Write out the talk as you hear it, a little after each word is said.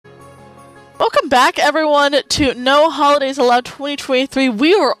Welcome back, everyone, to No Holidays Allowed 2023.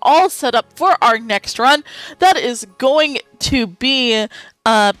 We are all set up for our next run. That is going to be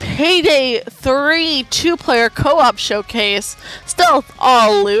Payday 3 2-player co-op showcase. Stealth,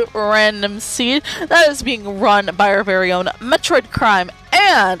 all loot, random seed. That is being run by our very own Metroid Crime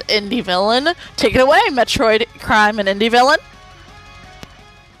and Indy Villain. Take it away, Metroid Crime and Indy Villain.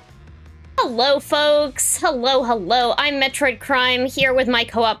 Hello, folks. Hello, hello. I'm Metroid Crime here with my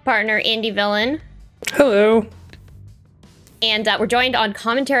co-op partner, Indy Villain. Hello. And we're joined on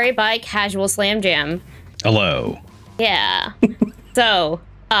commentary by CasualSlamJam. Hello. Yeah. So,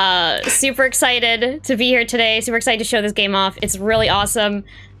 super excited to be here today. Super excited to show this game off. It's really awesome.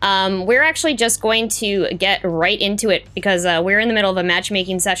 We're actually just going to get right into it because we're in the middle of a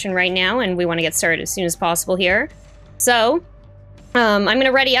matchmaking session right now, and we want to get started as soon as possible here. So, I'm going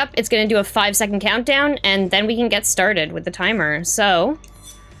to ready up. It's going to do a 5-second countdown, and then we can get started with the timer. So,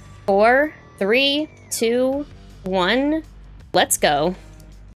 4, 3, 2, 1, let's go.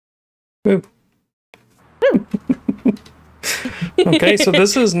 Woo. Woo. Okay, so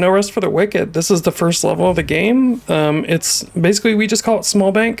this is No Rest for the Wicked. This is the first level of the game. It's basically, we just call it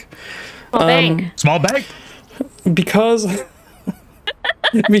Small Bank. Small Bank. Small bank? Because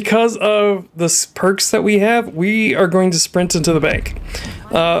of the perks that we have, we are going to sprint into the bank.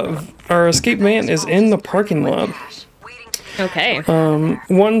 Our escape van is in the parking lot. Okay.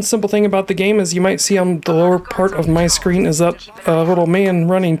 One simple thing about the game is you might see on the lower part of my screen is that a little man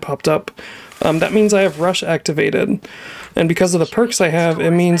running popped up. That means I have rush activated. And because of the perks I have,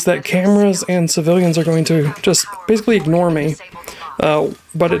 it means that cameras and civilians are going to just basically ignore me.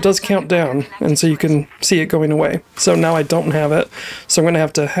 But it does count down, and so you can see it going away. So now I don't have it, so I'm going to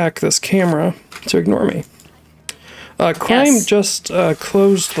have to hack this camera to ignore me. Crime just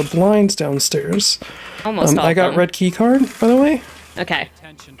closed the blinds downstairs. Almost all I got of them. red key card, by the way. Okay.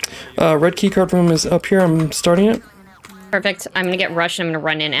 Red key card room is up here. I'm starting it. Perfect. I'm going to get rushed and I'm going to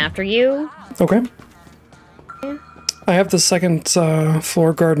run in after you. Okay. I have the second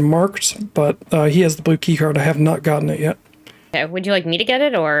floor guard marked, but he has the blue key card. I have not gotten it yet. Okay, would you like me to get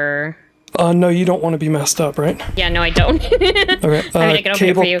it, or...? No, you don't want to be messed up, right? Yeah, no, I don't. Okay, I can open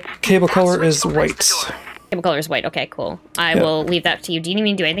it for you. Cable color is white. Cable color is white. Okay, cool. I will leave that to you. Do you need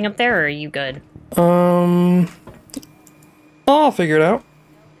me to do anything up there, or are you good? I'll figure it out.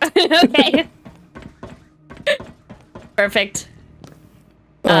 Okay. Perfect.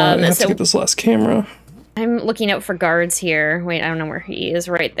 I have to get this last camera. I'm looking out for guards here. Wait, I don't know where he is.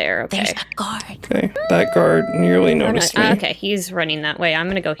 Right there. Okay. There's a guard. Okay, that guard nearly noticed me. Okay, he's running that way. I'm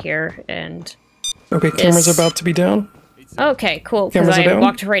gonna go here and... Okay, cameras are about to be down. Okay, cool. Because Cameras are I down?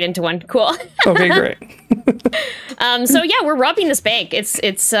 walked right into one. Cool. Okay, great. So yeah, we're robbing this bank.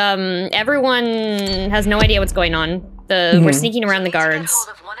 It's everyone has no idea what's going on. We're sneaking around the guards.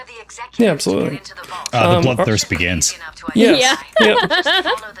 Yeah, absolutely. The bloodthirst begins. Yes. Yeah.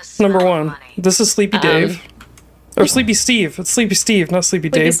 Yep. Number 1. This is Sleepy Dave. Or Sleepy Steve. It's Sleepy Steve, not Sleepy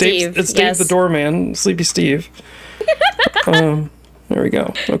Dave. Steve, It's Dave the doorman. Sleepy Steve. There we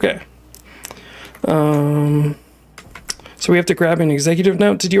go. Okay. So we have to grab an executive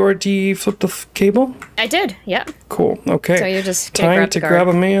note. Did you already flip the cable? I did, yeah. Cool. Okay. So you're just time to grab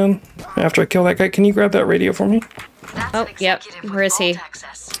a man. After I kill that guy, can you grab that radio for me? Oh, yep. Where is he?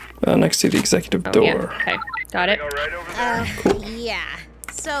 Next to the executive door. Yeah. Okay, got it. Cool. Yeah.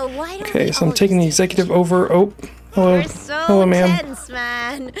 So why don't Okay, we so I'm all taking the just executive over. Oh, hello, You're so hello, ma'am. tense,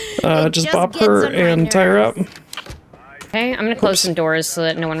 man. Just bop her and tie her up. Okay, I'm gonna close some doors so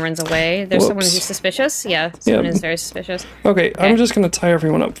that no one runs away. There's someone who's suspicious. Yeah, someone is very suspicious. Okay, I'm just gonna tie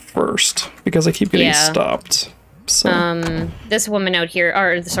everyone up first because I keep getting stopped. So. This woman out here,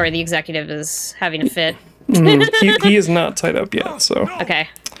 or sorry, the executive is having a fit. He is not tied up yet, so. Okay.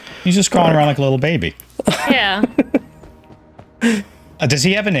 He's just crawling around like a little baby. Yeah. Does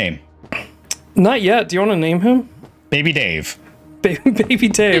he have a name? Not yet. Do you want to name him? Baby Dave. Baby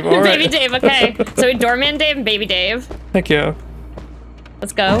Dave. All right. Baby Dave. Okay. So Doorman Dave and Baby Dave. Heck yeah.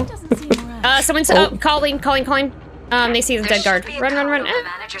 Let's go. Someone's calling. They see the dead guard. Run. Go and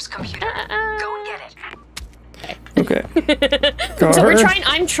get it. Okay. So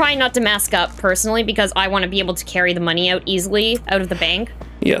I'm trying not to mask up personally because I want to be able to carry the money out easily out of the bank.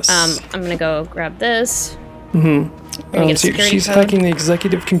 Yes. I'm gonna go grab this. So she's hacking the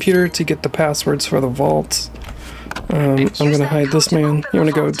executive computer to get the passwords for the vault. I'm gonna hide this man. You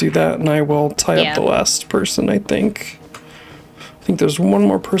wanna go do that, and I will tie up the last person, I think. I think there's one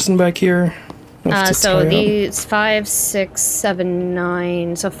more person back here. So these 5, 6, 7,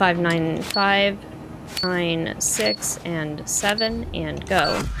 9. So 5, 9, 5, 9, 6, and 7, and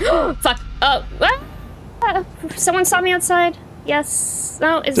go. Fuck. Oh, someone saw me outside. Yes.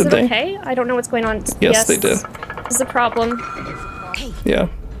 No, is Did it they? okay? I don't know what's going on. Yes, they did. This is a problem. Yeah.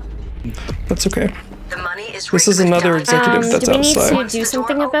 That's okay. The money is This is another executive that's do we need outside. to do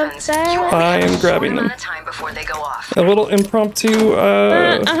something about that? I am grabbing them. Time before they go off. A little impromptu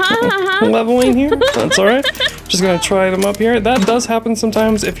leveling here. That's alright. Just gonna try them up here. That does happen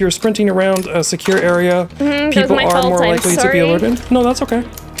sometimes if you're sprinting around a secure area. People my are fault, more I'm likely to be sorry. alerted. No, that's okay.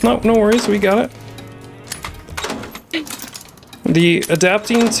 No worries. We got it. The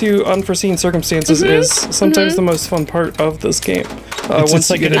adapting to unforeseen circumstances is sometimes the most fun part of this game. It's Once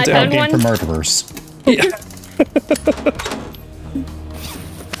like you an get it adult down. game for murderers. Yeah.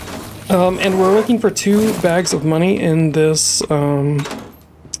 And we're looking for 2 bags of money in this, what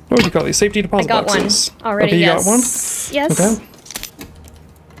would you call these? Safety deposit I got boxes. one already. Okay, you Yes. got one? Yes.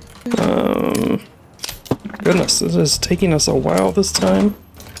 Okay. Goodness, this is taking us a while this time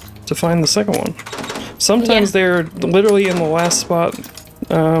to find the second one. Sometimes they're literally in the last spot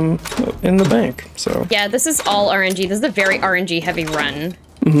in the bank, so. Yeah, this is all RNG. This is a very RNG heavy run.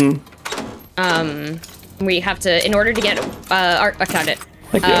 We have to, in order to get, I found it.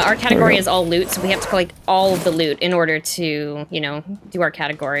 Our category is all loot, so we have to collect all of the loot in order to, you know, do our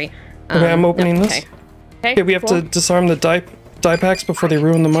category. Okay, I'm opening this. Okay, we have to disarm the die packs before they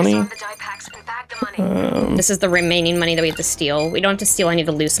ruin the money. The die packs and bag the money. This is the remaining money that we have to steal. We don't have to steal any of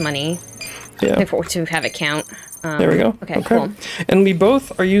the loose money Yeah. to have it count. There we go. Okay, cool. And we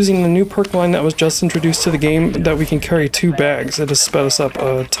both are using the new perk line that was just introduced to the game that we can carry 2 bags. It has sped us up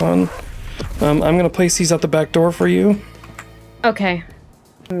a ton. I'm going to place these at the back door for you. Okay.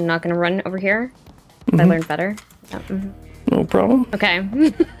 I'm not gonna run over here. I learned better. No problem. Okay.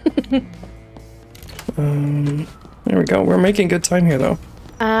 There we go. We're making good time here, though.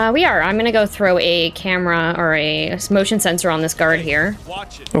 We are. I'm gonna go throw a camera or a motion sensor on this guard here.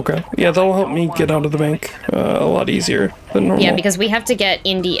 Okay. Yeah, that'll help me get out of the bank a lot easier than normal. Yeah, because we have to get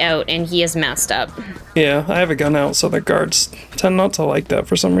Indy out, and he is messed up. Yeah, I have a gun out, so the guards tend not to like that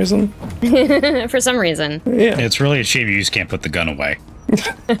for some reason. For some reason. Yeah. It's really a shame you just can't put the gun away.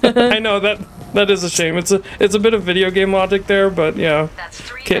 I know, that is a shame. It's a bit of video game logic there, but yeah.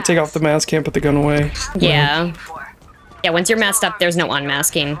 Can't take off the mask, can't put the gun away. Yeah. Yeah, once you're messed up, there's no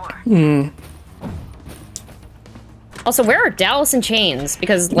unmasking. Also, where are Dallas and Chains?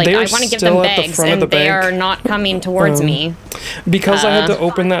 Because, like, They I are want to give still them at the bags, front of and the they bank. are not coming towards me. Because I had to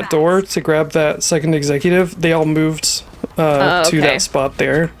open that door to grab that second executive, they all moved to okay. that spot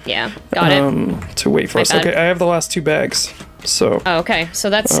there. Yeah, got it. To wait for us. bad. Okay, I have the last 2 bags. So Oh, okay,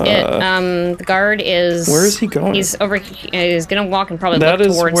 so that's it. The guard is... where is he going? He's over... He's gonna walk and probably that look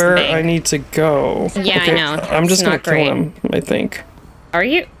is towards where the bank. I need to go. Yeah, I okay, know. I'm just It's gonna not kill great. him, I think. Are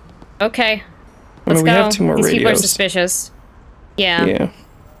you? Okay. I Let's mean, we go. have 2 more These people are radios. suspicious. Yeah. Yeah.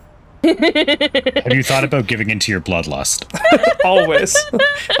 Have you thought about giving into your bloodlust? Always.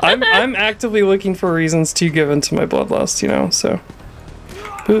 I'm actively looking for reasons to give into my bloodlust, you know, so.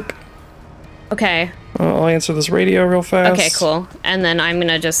 Boop. Okay. I'll answer this radio real fast. Okay, cool. And then I'm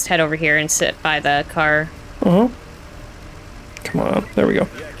gonna just head over here and sit by the car. Uh-huh. Come on. There we go.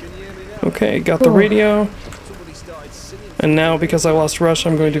 Okay, got the radio. And now, because I lost Rush,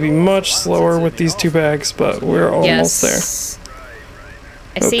 I'm going to be much slower with these 2 bags, but we're almost Yes.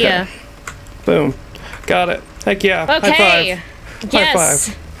 I there. see ya. Boom. Got it. Heck yeah. Okay. High five.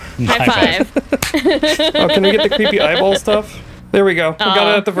 Yes. High five. Oh, can we get the creepy eyeball stuff? There we go. We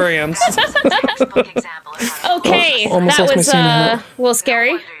got it at the very end. Okay. Almost That lost my was sanity. a little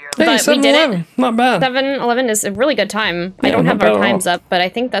scary. Hey, But we did 7-11. it. Not bad. 7-11 is a really good time. I Yeah, don't not have our bad at all. times up, but I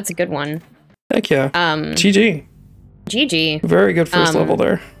think that's a good one. Heck yeah. GG. GG. Very good first level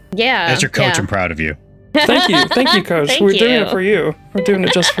there. Yeah. As your coach, yeah. I'm proud of you. Thank you. Thank you, Coach. Thank We're doing you. it for you. We're doing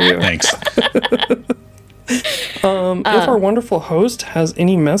it just for you. Thanks. If our wonderful host has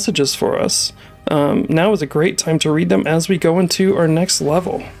any messages for us, now is a great time to read them as we go into our next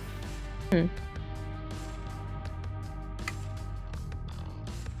level.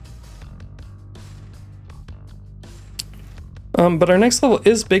 But our next level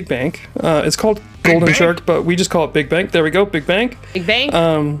is Big Bank. It's called Golden Bank? Shark, but we just call it Big Bank. There we go, Big Bank. Big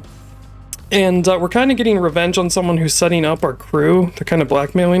Bang? And we're kind of getting revenge on someone who's setting up our crew. They're kind of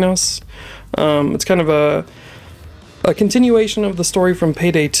blackmailing us. It's kind of a continuation of the story from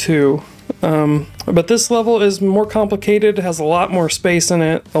Payday 2. But this level is more complicated, has a lot more space in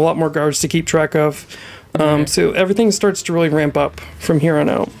it, a lot more guards to keep track of. So everything starts to really ramp up from here on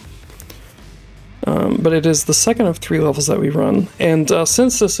out. But it is the second of 3 levels that we run. And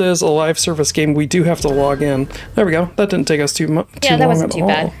since this is a live service game, we do have to log in. There we go. That didn't take us too long yeah, that wasn't at too all.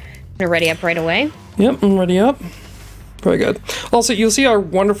 bad. We're ready up right away. Yep, I'm ready up. Very good. Also, you'll see our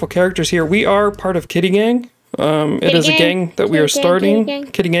wonderful characters here. We are part of Kitty Gang. It is a gang that we are starting.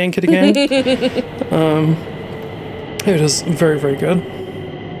 Kitty gang, kitty gang. It is very, very good.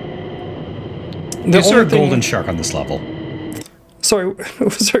 Is there a golden shark on this level? Sorry,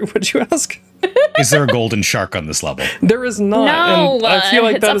 what'd you ask? Is there a golden shark on this level? There is not, No, and I feel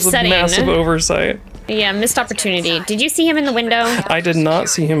like it's that is a upsetting. massive oversight. Yeah, missed opportunity. Did you see him in the window? I did not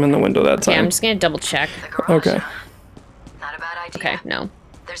see him in the window that time. Yeah, I'm just gonna double check. Okay. Not a bad idea. Okay, no.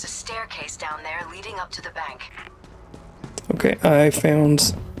 There's a staircase down there leading up to the bank. Okay, I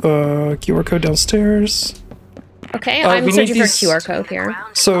found QR code downstairs. Okay, we I'm need searching for a these- QR code here.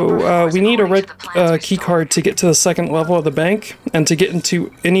 So we need a red key card to get to the second level of the bank, and to get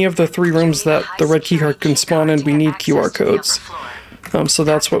into any of the 3 rooms that the red key card can spawn in, we need QR codes. So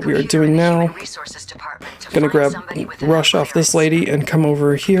that's what we are doing now. Gonna grab Rush off this lady and come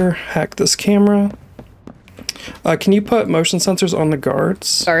over here, hack this camera. Can you put motion sensors on the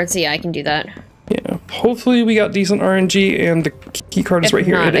guards? Guards, yeah, I can do that. Yeah. Hopefully we got decent RNG and the key card is If right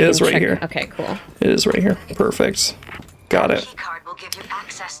here. not, It I is can right check- here. Okay, cool. It is right here. Perfect. Got it. Keycard will give you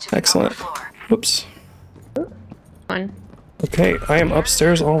access to the Excellent. upper floor. Whoops. Fun. Okay, I am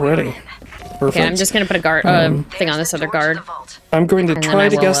upstairs already. Perfect. Okay, I'm just gonna put a guard thing on this other guard. I'm going to then try I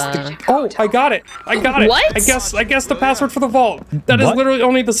to will, guess the... Oh, I got it! I got it! What? I guessed the password for the vault. That is What? literally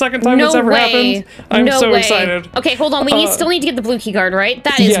only the second time No it's ever way. happened. I'm no so way. excited. Okay, hold on. We still need to get the blue key card, right?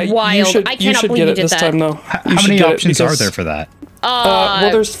 That is Yeah, wild. you should, I you cannot should believe get you it did this that. time, though. How You should many get it options are because- there for that?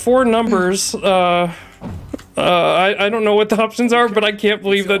 well, there's 4 numbers. I don't know what the options are, but I can't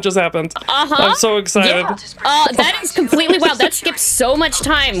believe that just happened. I'm so excited. That is completely wild. That skips so much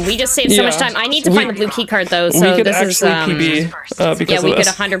time. We just saved so much Yeah. time. I need to find the blue key card though. We So could this is actually PB because yeah, we of could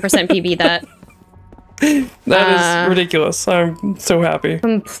this. 100% PB that. That is ridiculous. I'm so happy.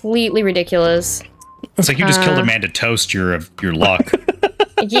 Completely ridiculous. It's like you just killed Amanda Toast. Your luck.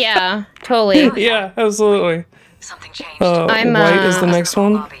 Yeah, totally. Yeah, absolutely. Something changed. I'm, White is the next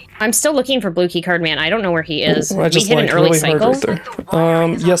one. I'm still looking for blue key card man. I don't know where he is. I just we hit an like early really cycle. hard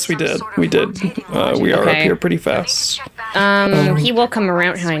right there. Yes, we did. We did. We are up Okay. here pretty fast. He will come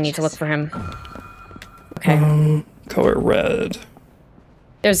around. I need to look for him. Okay. Color red.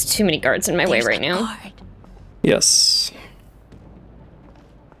 There's too many guards in my way right now. Yes.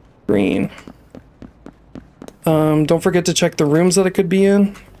 Green. Don't forget to check the rooms that it could be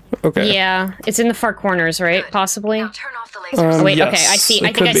in. Okay. Yeah, it's in the far corners, right? Possibly. Now turn off the lasers. Oh, wait, yes, okay, I see. it I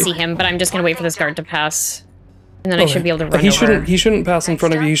think could I be. see him, but I'm just gonna wait for this guard to pass, and then I should be able to run He over. shouldn't pass in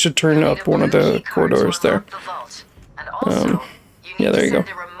front of you. He should turn up one of the corridors there. Yeah, there you go.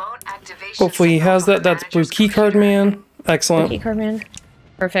 Hopefully he has that. That's blue key card man. Excellent. Key card man.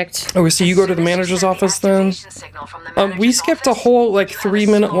 Perfect. Okay, so you go to the manager's office then. We skipped a whole like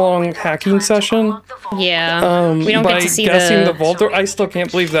 3-minute long hacking session. Yeah. We don't by get to see guessing the vault door. I still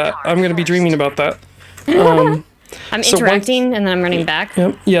can't believe that. I'm gonna be dreaming about that. I'm so interacting, and then I'm running back.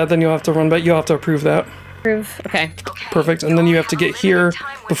 Yep. Yeah. Then you'll have to run back. You'll have to approve that. Proof. Okay. Perfect. And then you have to get here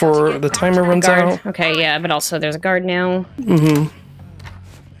before the timer runs Guard. out. Okay. Yeah, but also there's a guard now.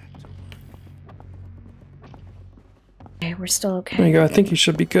 Okay, we're still There okay. you go. I think you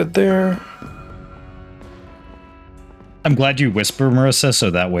should be good there. I'm glad you whisper, Marissa,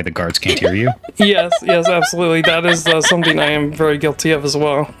 so that way the guards can't hear you. Yes. Yes. Absolutely. That is something I am very guilty of as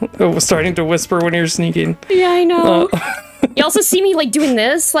well. Starting to whisper when you're sneaking. Yeah, I know. You also see me like doing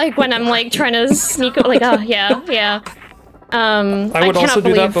this, like when I'm like trying to sneak. Like, oh yeah, yeah. I would cannot also do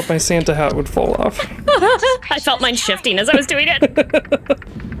that, believe- but my Santa hat would fall off. I felt mine shifting as I was doing it.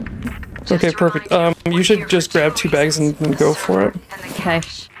 Okay, perfect. You should just grab 2 bags and go for it. Okay.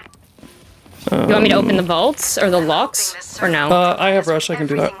 You want me to open the vaults or the locks or no? I have rush. I can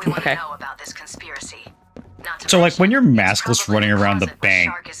do that. Okay. So, like, when you're maskless running around the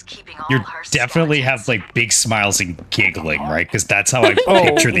bank, you definitely have, like, big smiles and giggling, right? Because that's how I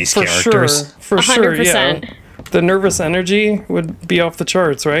picture these for characters. Sure. For sure, yeah. 100%. The nervous energy would be off the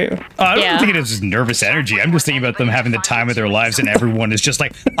charts, right? I don't Yeah. think it's just nervous energy. I'm just thinking about them having the time of their lives, and everyone is just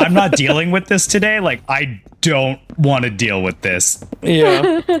like, I'm not dealing with this today. Like, I don't want to deal with this.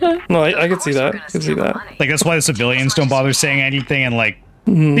 Yeah. No, I can see that. I can see that. Like, that's why the civilians don't bother saying anything, and, like,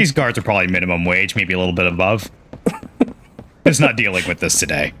 these guards are probably minimum wage, maybe a little bit above. Just not dealing with this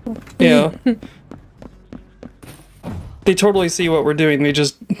today. Yeah. They totally see what we're doing. They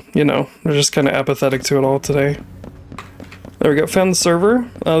just, you know, they're just kind of apathetic to it all today. There we go. Found the server.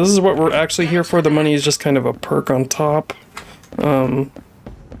 This is what we're actually here for. The money is just kind of a perk on top.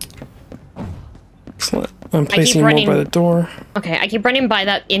 Excellent. I'm placing more by the door. Okay, I keep running by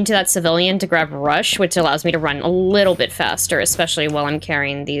that into that civilian to grab rush, which allows me to run a little bit faster, especially while I'm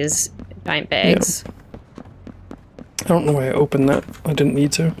carrying these giant bags. I don't know why I opened that. I didn't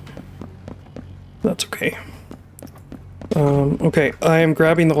need to. That's okay. Okay, I am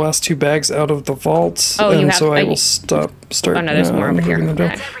grabbing the last 2 bags out of the vault, Oh, and you have- so I oh, will you- start. Oh, no, there's more over here. moving them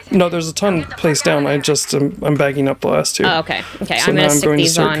down. Okay. No, there's a ton placed down. I'm bagging up the last 2. Oh, okay. Okay, So I'm now gonna I'm stick going to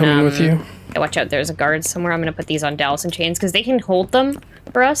these start on. coming with you. Yeah, watch out, there's a guard somewhere. I'm gonna put these on Dallison chains because they can hold them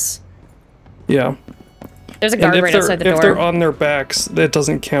for us. Yeah. There's a And guard if right they're outside the if door. they're on their backs, it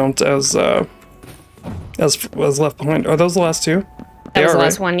doesn't count as left behind. Are those the last 2? That was the right?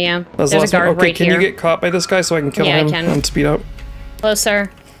 last one, yeah. That's There's the a last one? guard Okay, right can here. you get caught by this guy so I can kill Yeah, I him can. and speed up? Hello, sir.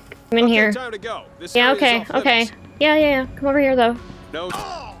 Come in here. Time to go. This Yeah, area's okay, off okay. limits. Yeah. Come over here, though. No.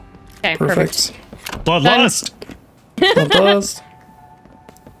 Okay, perfect. Perfect. Bloodlust. Bloodlust.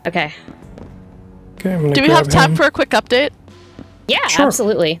 Okay. Okay, I'm gonna Do we have grab time him. for a quick update? Yeah, Sure.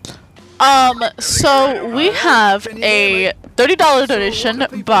 absolutely. So we have a $30 donation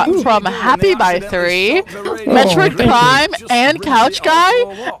from Happy by 3, Metroid thank you. Prime, and Couch Guy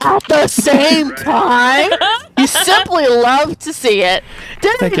at the same time. You simply love to see it.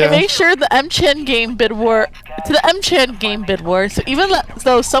 Didn't Thank even you. make sure the M-Chan game bid war to the M-Chan game bid war. So even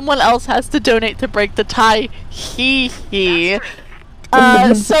though someone else has to donate to break the tie, hee.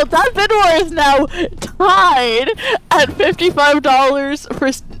 So that bid war is now tied at $55 for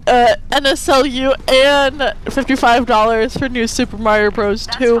NSLU and $55 for New Super Mario Bros.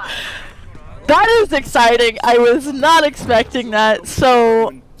 2. That is exciting. I was not expecting that.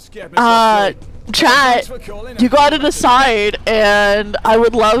 So, chat, you gotta decide, and I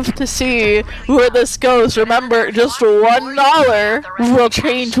would love to see where this goes. Remember, just $1 will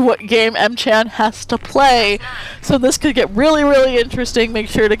change what game M-Chan has to play, so this could get really, really interesting. Make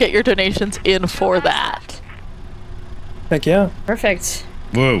sure to get your donations in for that. Heck yeah. Perfect.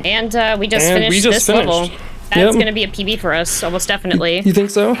 Whoa. And we just And finished we just this level. finished. That's Yep. gonna be a PB for us, almost definitely. You think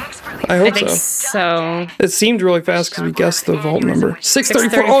so? I hope I think so. so. It seemed really fast because we guessed the vault number.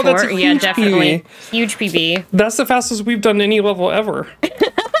 634. Oh, that's a huge yeah, definitely. PB. Huge PB. That's the fastest we've done any level ever.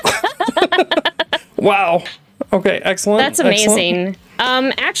 Wow. Okay, excellent. That's excellent. amazing.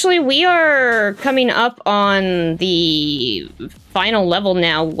 Actually, we are coming up on the final level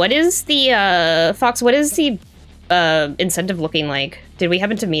now. What is the, Fox, what is the, incentive looking like? Did we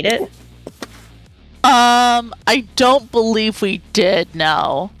happen to meet it? I don't believe we did,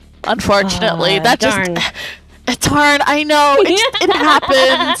 no. Unfortunately. Aw, That darn. just... Darn, I know. It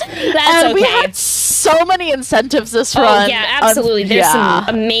happened. That's and we okay. had so many incentives this Oh, run. yeah, absolutely. There's yeah.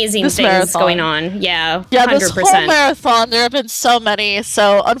 some amazing This things marathon. going on. Yeah, Yeah, 100%. this whole marathon, there have been so many,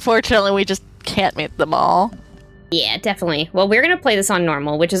 so unfortunately we just can't meet them all. Yeah, definitely. Well, we're going to play this on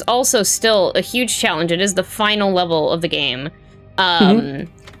normal, which is also still a huge challenge. It is the final level of the game. And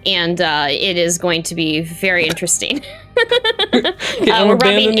it is going to be very interesting. Yeah, I'm we're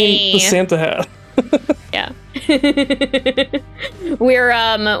rubbing abandoning the Santa hat. Yeah.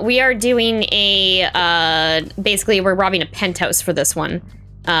 We are doing a basically we're robbing a penthouse for this one.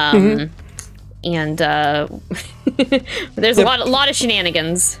 And there's a lot of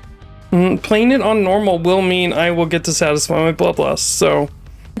shenanigans. Playing it on normal will mean I will get to satisfy my bloodlust, so,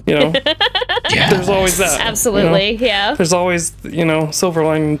 you know, there's always that. Absolutely, you know? yeah. There's always, you know, silver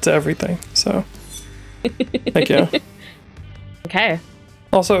lining to everything, so. Thank you. Okay.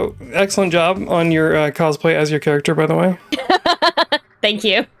 Also, excellent job on your cosplay as your character, by the way. Thank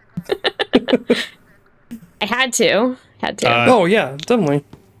you. I had to. Oh, yeah, definitely.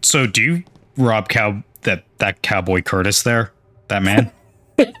 So do you rob that cowboy Curtis there? That man?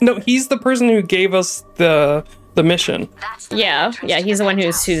 No, he's the person who gave us the mission. Yeah, he's the one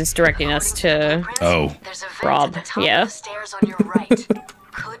who's directing us to Oh. There's a vent Rob, at the top yeah. of the stairs on your right.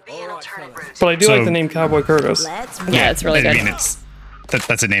 Could be an alternate route. But I do So- like the name Cowboy Curtis. Yeah, it's really I good. mean,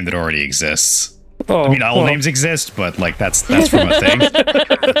 that's a name that already exists. Oh, I mean, all well, names exist, but like that's from a thing.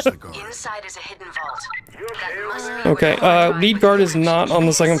 Inside is a hidden vault. That must be Okay, lead guard is not on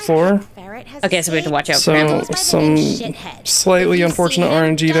the second floor, Okay, so we have to watch out for so him. some slightly unfortunate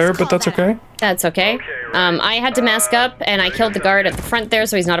RNG there, but that's okay. That's okay. I had to mask up, and I killed the guard at the front there,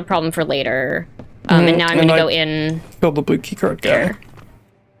 so he's not a problem for later. And now I'm and gonna I- go in Killed the blue keycard guy. there.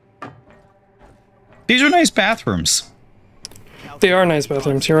 These are nice bathrooms. They are nice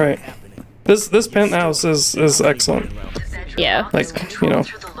bathrooms, you're right. This penthouse is excellent. Yeah. Like, you know.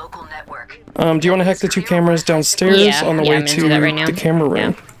 through the local network. Do you want to hack the 2 cameras downstairs Yeah, on the yeah, way I'm gonna to do that right now. the camera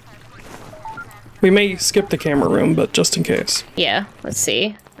room? We may skip the camera room, but just in case. Yeah. Let's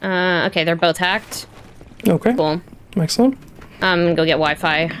see. Okay, they're both hacked. Okay, Cool. excellent. I'm gonna go get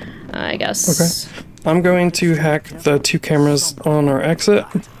Wi-Fi, I guess. Okay. I'm going to hack the 2 cameras on our exit.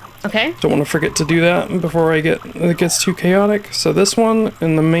 Okay. Don't want to forget to do that before it gets too chaotic. So this one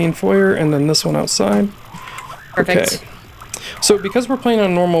in the main foyer, and then this one outside. Perfect. So because we're playing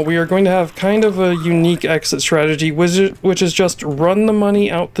on normal, we are going to have kind of a unique exit strategy, which is just run the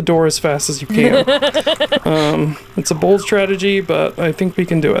money out the door as fast as you can. It's a bold strategy, but I think we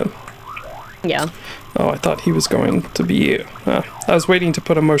can do it. Yeah. Oh, I thought he was going to be... I was waiting to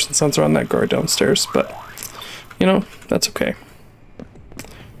put a motion sensor on that guard downstairs, but, you know, that's okay.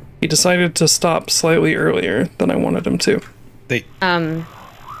 He decided to stop slightly earlier than I wanted him to.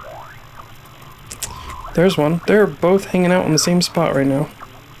 There's one. They're both hanging out in the same spot right now.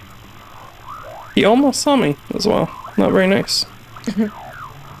 He almost saw me as well. Not very nice. I'm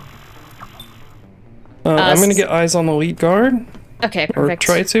gonna get eyes on the lead guard. Okay, perfect. Or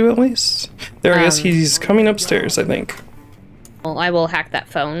try to, at least. There he is. He's coming upstairs, I think. Well, I will hack that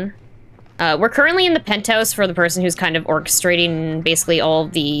phone. We're currently in the penthouse for the person who's kind of orchestrating basically all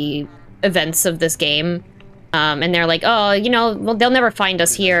the events of this game. And they're like, oh, you know, well, they'll never find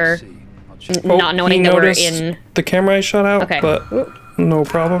us here. Not knowing that we're in... the camera I shut out, okay. But no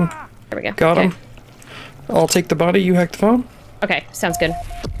problem. There we go. Got him. I'll take the body, you hack the phone. Okay, sounds good.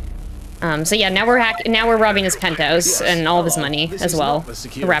 So yeah, now we're robbing his penthouse and all of his money as well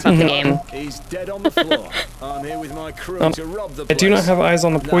to wrap up the game. He's dead on the floor. I'm here with my crew to rob the I do not have eyes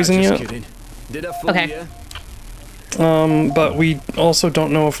on the poison yet. Okay. But we also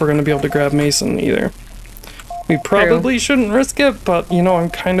don't know if we're going to be able to grab Mason either. We probably shouldn't risk it, but you know, I'm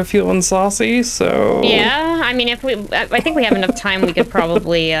kind of feeling saucy, so... Yeah, I mean, I think we have enough time, we could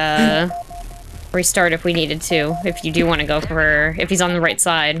probably restart if we needed to, if you do want to go for, if he's on the right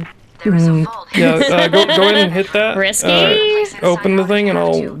side. Yeah, go ahead and hit that. Risky? Open the thing and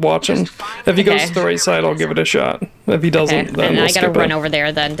I'll watch him. If he goes to the right side, I'll give it a shot. If he doesn't, then we'll I gotta skip run it. over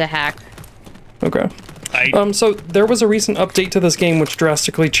there then to hack. Okay. So there was a recent update to this game which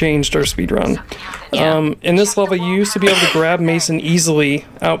drastically changed our speedrun. Yeah. In this level, you used to be able to grab Mason easily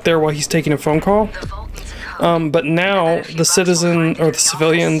out there while he's taking a phone call. But now the citizen or the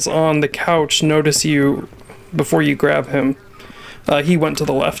civilians on the couch notice you before you grab him. He went to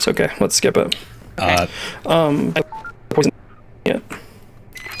the left. Okay, let's skip it. Okay. Yeah.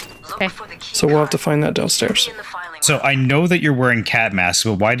 Okay. So we'll have to find that downstairs. So I know that you're wearing cat masks,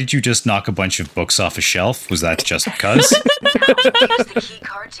 but why did you just knock a bunch of books off a shelf? Was that just because?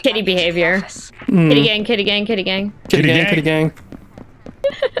 Kitty behavior. Kitty gang, kitty gang, kitty gang. Kitty gang, kitty gang.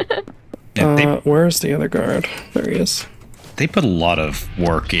 Yeah, where's the other guard? There he is. They put a lot of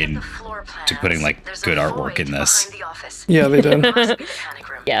work in to putting like good artwork in this. Yeah, they did.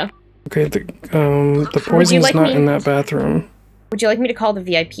 Yeah. Okay, the poison's not in that bathroom. Would you like me to call the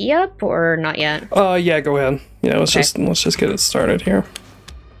VIP up or not yet? Yeah, go ahead. Yeah, let's just get it started here.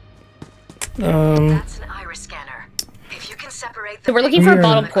 That's an iris scanner. If you can separate So we're looking for a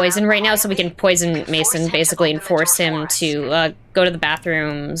bottle of poison right now, so we can poison Mason basically and force him to go to the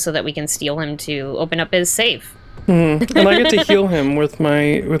bathroom so that we can steal him to open up his safe. And I get to heal him with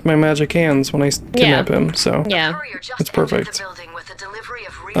my magic hands when I kidnap him. So yeah, it's perfect.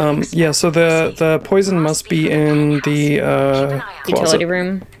 Yeah, so the poison must be in the utility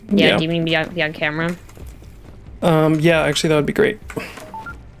room. Yeah, do you mean be on camera? Yeah, actually that would be great.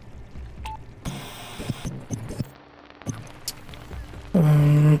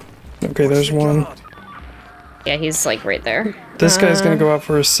 Okay, there's one. Yeah, he's like right there. This guy's gonna go out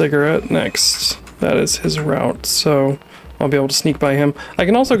for a cigarette next. That is his route, so I'll be able to sneak by him. I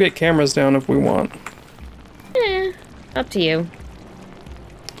can also get cameras down if we want. Up to you.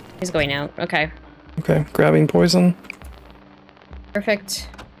 He's going out. Okay. Okay, grabbing poison. Perfect.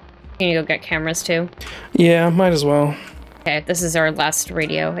 Can you go get cameras too? Yeah, might as well. Okay, this is our last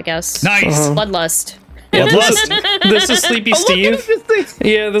radio, I guess. Nice! Bloodlust. This is Sleepy Steve.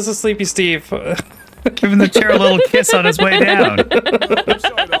 Yeah, this is Sleepy Steve. Giving the chair a little kiss on his way down.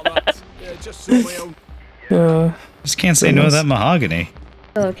 Sorry about that. Yeah, just saw my own. Just can't say no to that mahogany.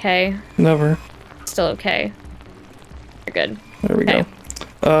 Still okay. Never. Still okay. You're good. There we go.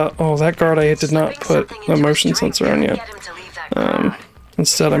 Oh, that guard I did not put the motion sensor on yet.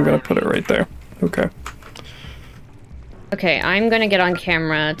 Instead, I'm going to put it right there. Okay. Okay, I'm gonna get on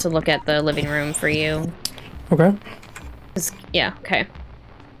camera to look at the living room for you. Okay. Yeah, okay.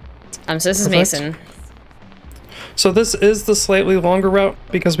 So this is Perfect. Mason. So this is the slightly longer route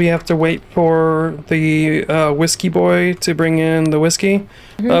because we have to wait for the whiskey boy to bring in the whiskey.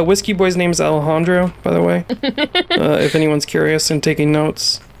 Whiskey boy's name is Alejandro, by the way. If anyone's curious and taking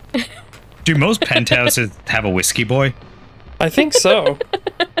notes. Do most penthouses have a whiskey boy? I think so.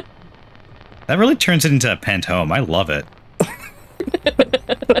 That really turns it into a pent home. I love it.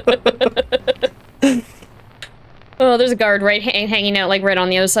 Oh, there's a guard right hanging out, like right on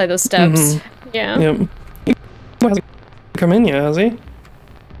the other side of those steps. Yeah. Yep. He hasn't come in yet, has he?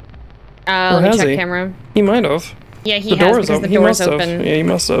 Let me has check he? camera. He might have. Yeah, he The has door is because open. the He door's must have. open. Yeah, he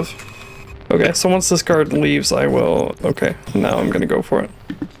must have. Okay, so once this guard leaves, yeah, he must have. Okay, so once this guard leaves, I will. Okay, now I'm gonna go for it.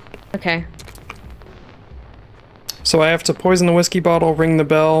 Okay. So I have to poison the whiskey bottle, ring the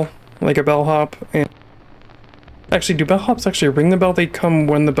bell, like a bellhop, and actually, do bellhops actually ring the bell? They come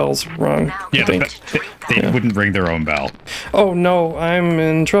when the bell's rung. Yeah, I think. they wouldn't ring their own bell. Oh no, I'm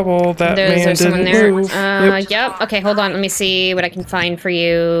in trouble. That man There's someone didn't there. move. Yep. Okay, hold on. Let me see what I can find for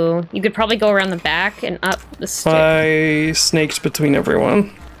you. You could probably go around the back and up the stairs. I snaked between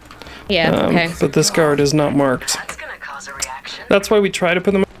everyone. Yeah. Okay. But this guard is not marked. That's gonna cause a reaction. That's why we try to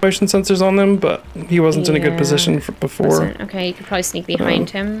put the motion sensors on them, but he wasn't in a good Yeah. position before. Okay, you could probably sneak behind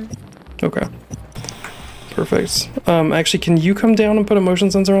him. Okay. Perfect. Actually, can you come down and put a motion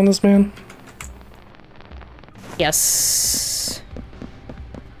sensor on this man? Yes.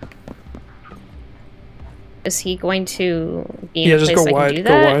 Is he going to be in Yeah, a just place go I can wide. do Go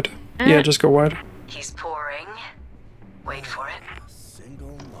that? wide. Yeah, just go wide. He's pouring. Wait for it.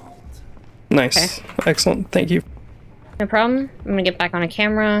 Nice. Excellent. Thank you. No problem. I'm gonna get back on a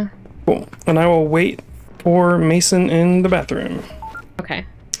camera. Cool. And I will wait for Mason in the bathroom. Okay.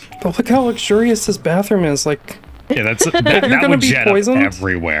 But look how luxurious this bathroom is. Like, Yeah, that you're gonna would be jet poisoned? up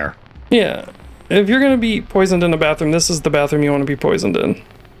everywhere. yeah. If you're gonna be poisoned in a bathroom, this is the bathroom you want to be poisoned in.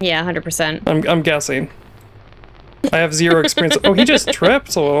 Yeah, 100%. I'm guessing. I have zero experience. Oh, he just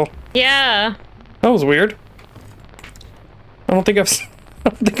tripped a little. Yeah. That was weird. I don't think I've. I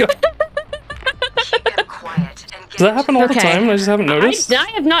don't think I've Keep him quiet and get does that happen all the Okay. time? I just haven't noticed. I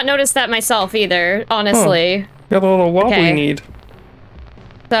have not noticed that myself either, honestly. Got a little wobbly Okay. need.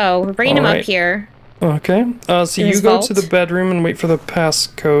 So, we're bringing him up Alright. here. Okay. So In you his go vault? to the bedroom and wait for the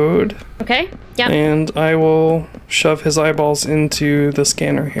passcode, Okay. Yeah. and I will shove his eyeballs into the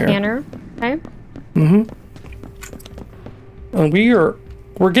scanner here. Scanner. Okay. And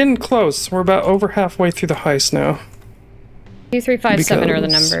we're getting close. We're about over halfway through the heist now. 2357 are the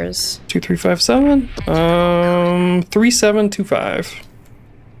Because- numbers. 2357. 3725.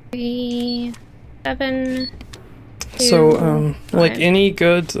 3, 7. So like five. any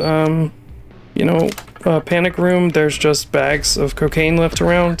good panic room, there's just bags of cocaine left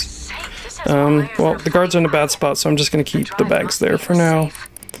around. Well, the guards are in a bad spot, so I'm just gonna keep the bags there for now.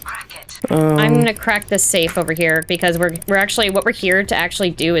 crack it. I'm gonna crack this safe over here because we're actually what we're here to actually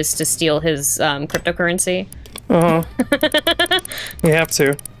do is to steal his cryptocurrency. We have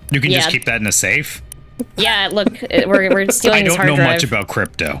to. You can just Yeah. keep that in a safe. Yeah, look, we're I stealing his don't hard know drive. much about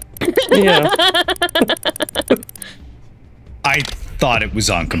crypto. Yeah. I thought it was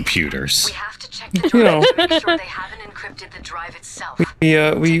on computers. We have to check the You know. drive to make sure they haven't encrypted the drive itself. We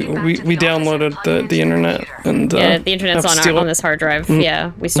downloaded the internet and Yeah, the internet's have to steal on it. this hard drive.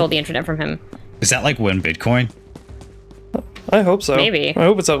 Yeah, we stole the internet from him. Is that like 1 Bitcoin? I hope so. Maybe. I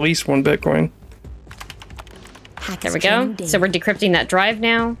hope it's at least 1 Bitcoin. There we go. So we're decrypting that drive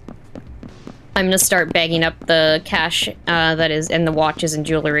now. I'm gonna start bagging up the cash that is in the watches and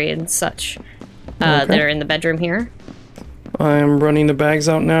jewelry and such that are in the bedroom here. I'm running the bags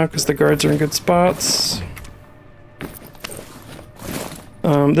out now because the guards are in good spots.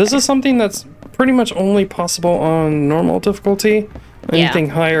 This is something that's pretty much only possible on normal difficulty. Anything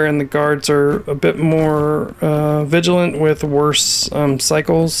higher and the guards are a bit more vigilant with worse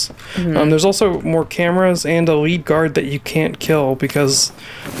cycles. There's also more cameras and a lead guard that you can't kill because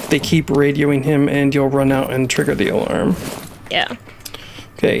they keep radioing him and you'll run out and trigger the alarm. Yeah.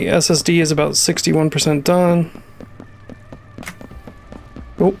 Okay, SSD is about 61% done.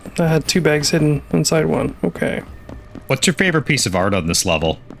 Oh, I had 2 bags hidden inside one. Okay. What's your favorite piece of art on this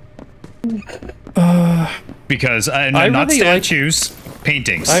level? Because I not really like- statues,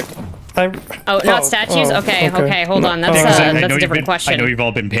 paintings. Not statues? Okay, hold on. That's, Because I that's know a you've different been- question. I know you've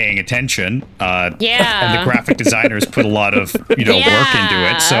all been paying attention. Yeah. And the graphic designers put a lot of work into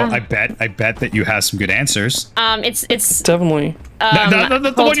it. So Yeah. I bet that you have some good answers. It's Definitely.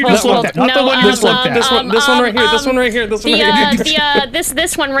 The one you just looked at. Not the one you just looked at. This one right here. This one right here. This one right here.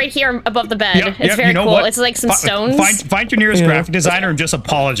 this one right here above the bed. Yep, It's yep, very you know cool. what? It's like some stones. Find your nearest Yeah. graphic designer and just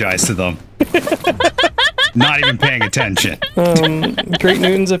apologize to them. Not even paying attention. Great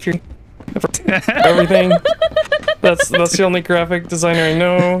Newtons if you're everything. That's the only graphic designer I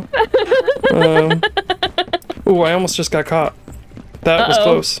know. Ooh, I almost just got caught. That was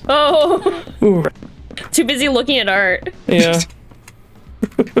close. Oh, Ooh, too busy looking at art. yeah.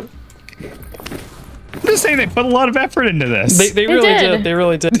 I'm just saying they put a lot of effort into this. They really did. did. They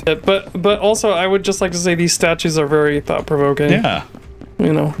really did. But also, I would just like to say these statues are very thought provoking. Yeah.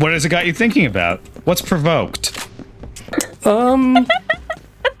 You know. What has it got you thinking about? What's provoked?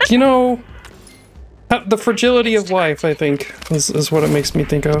 You know, the fragility of life, I think, is what it makes me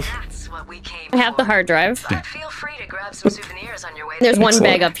think of. That's what we came I have the for. hard drive. But feel free to grab some souvenirs on your way. There's one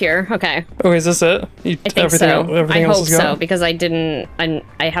Excellent. bag up here. Okay. Oh, is this it? You, I think so. Everything I else hope is gone? so, because I didn't...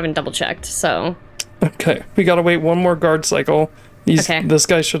 I haven't double-checked, so... Okay, we gotta wait one more guard cycle. Okay. This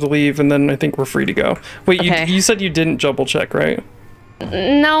guy should leave, and then I think we're free to go. Wait, Okay. you said you didn't double check, right?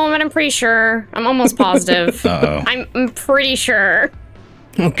 No, but I'm pretty sure. I'm almost positive. Uh-oh. I'm pretty sure.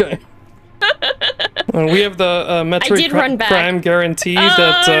 Okay. We have the Metroid did run back. crime guarantee I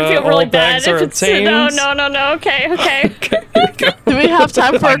that feel all really bad bags are if it's... obtained. No. Okay. Do we have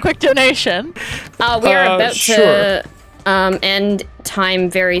time for a quick donation? We are about sure. to end time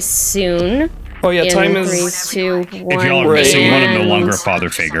very soon. Oh yeah, In time 3, is 2, 1, If y'all are missing one, I'm no longer a and father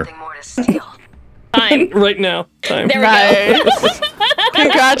figure. Something more to steal. time. right now. Time. There we go. Nice.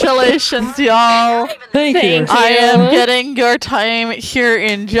 Congratulations, y'all. Thank you. Thank you. I am getting your time here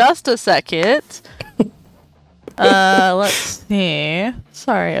in just a second. Let's see.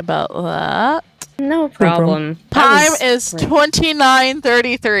 Sorry about that. No problem. Time is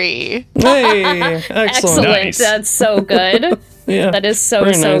 29:33. Hey, excellent. Excellent. Nice. That's so good. Yeah, That is so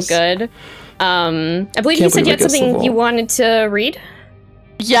very nice. good. I believe you Can't said you believe had I guessed the something you vault. wanted to read.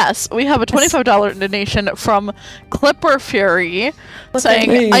 Yes, we have a $25 donation from Clipper Fury saying,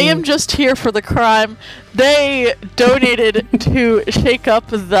 Hey. I am just here for the crime. They donated to shake up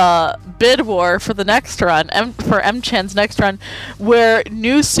the bid war for the next run, for M-Chan's next run, where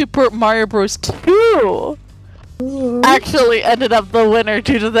New Super Mario Bros. 2 actually ended up the winner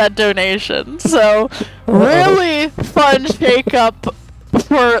due to that donation. So, really fun shake up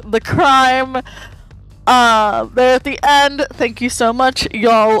for the crime. There at the end, thank you so much,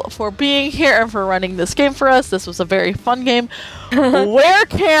 y'all, for being here and for running this game for us. This was a very fun game. Where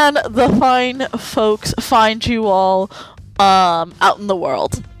can the fine folks find you all out in the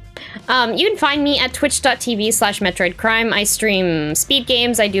world? You can find me at twitch.tv/MetroidCrime. I stream speed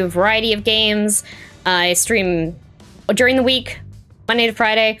games. I do a variety of games. I stream during the week, Monday to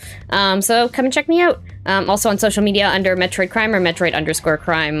Friday. So come and check me out. Also on social media under Metroid Crime or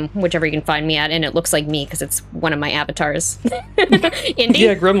Metroid_crime, whichever you can find me at, and it looks like me because it's one of my avatars. Indy?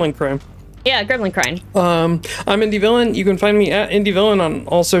 Yeah, Gremlin Crime. Yeah, Gremlin Crime. I'm Indy Villain. You can find me at Indy Villain on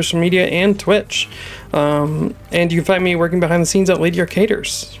all social media and Twitch. And you can find me working behind the scenes at Lady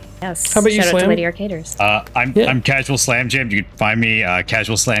Arcaders. Yes. How about you, Shout out to Slam? Lady Arcaders. I'm CasualSlamJam. You can find me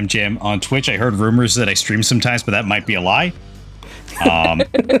CasualSlamJam on Twitch. I heard rumors that I stream sometimes, but that might be a lie.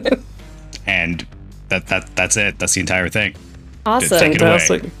 And that's it. That's the entire thing. Awesome. Take it away.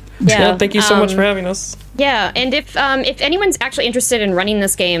 Fantastic. Yeah, Thank you so much for having us. Yeah, and if anyone's actually interested in running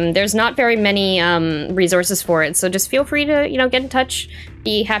this game, there's not very many resources for it, so just feel free to get in touch.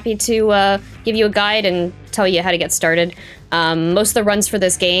 Be happy to give you a guide and tell you how to get started. Most of the runs for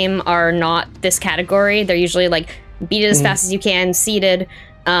this game are not this category. They're usually like beat it as fast as you can, seeded.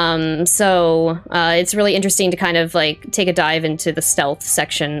 So it's really interesting to kind of like take a dive into the stealth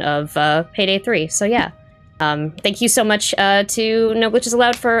section of Payday 3. So yeah. Thank you so much to No Glitches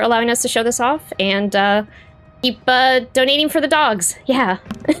Allowed for allowing us to show this off, and keep donating for the dogs. Yeah.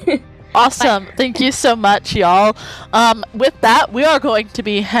 Awesome. Thank you so much, y'all. With that, we are going to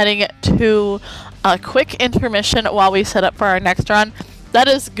be heading to a quick intermission while we set up for our next run. That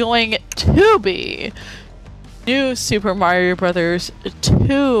is going to be New Super Mario Brothers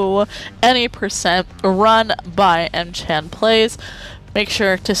 2 Any Percent run by M-Chan Plays. Make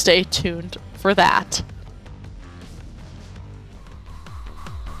sure to stay tuned for that.